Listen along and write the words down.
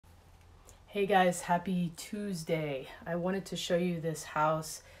Hey guys, happy Tuesday. I wanted to show you this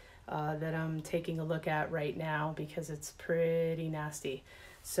house that I'm taking a look at right now because it's pretty nasty.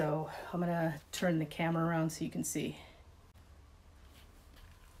 So I'm gonna turn the camera around so you can see.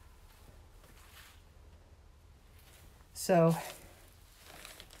 So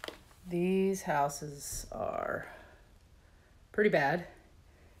these houses are pretty bad,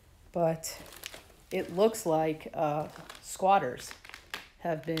 but it looks like squatters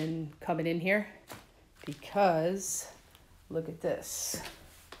have been coming in here because look at this.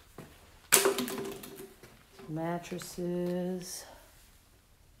 Mattresses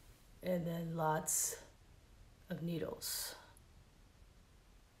and then lots of needles.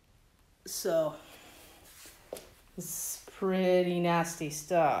 So this is pretty nasty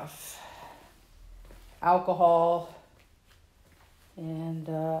stuff. Alcohol and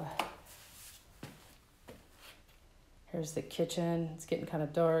here's the kitchen. It's getting kind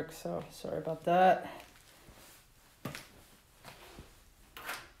of dark, so sorry about that.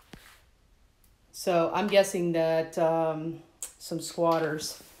 So I'm guessing that some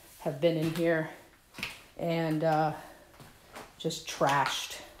squatters have been in here and just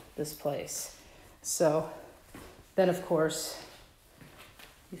trashed this place. So then, of course,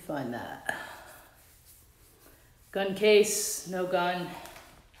 you find that. Gun case, no gun.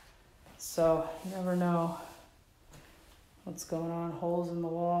 So you never know what's going on. Holes in the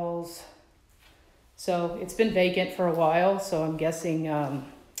walls. So it's been vacant for a while, so I'm guessing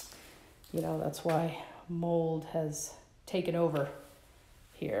you know, that's why mold has taken over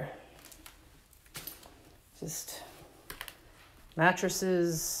here. Just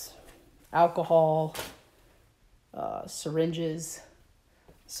mattresses, alcohol, syringes.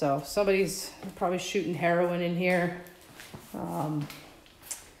 So somebody's probably shooting heroin in here.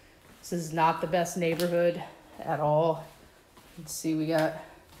 This is not the best neighborhood at all. Let's see, we got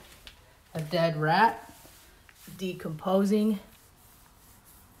a dead rat decomposing.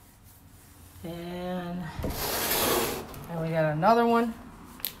 And we got another one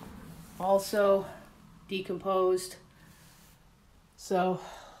also decomposed. So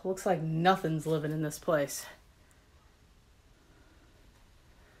looks like nothing's living in this place.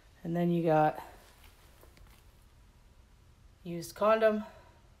 And then you got used condom.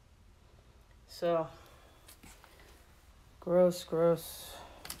 So gross, gross,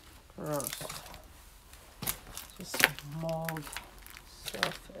 gross. Just mold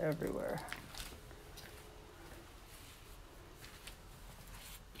stuff everywhere.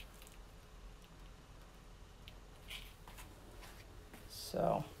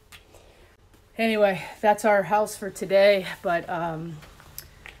 So anyway, that's our house for today. But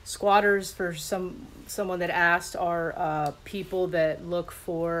squatters, for someone that asked, are people that look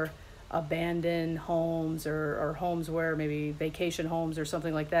for abandoned homes or homes where maybe vacation homes or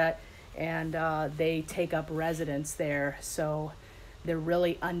something like that, and they take up residence there. So they're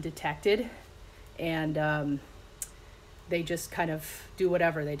really undetected, and they just kind of do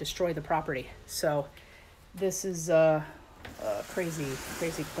whatever. They destroy the property. So this is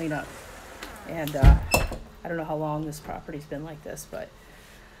crazy cleanup. And I don't know how long this property's been like this, but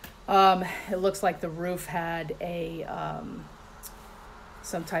it looks like the roof had a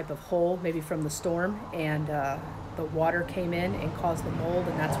some type of hole, maybe from the storm, and the water came in and caused the mold,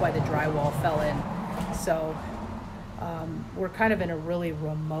 and that's why the drywall fell in. So we're kind of in a really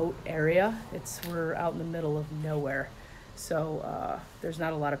remote area. We're out in the middle of nowhere. So there's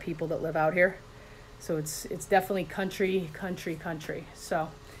not a lot of people that live out here. So it's definitely country. So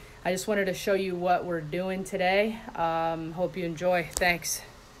I just wanted to show you what we're doing today. Hope you enjoy. Thanks.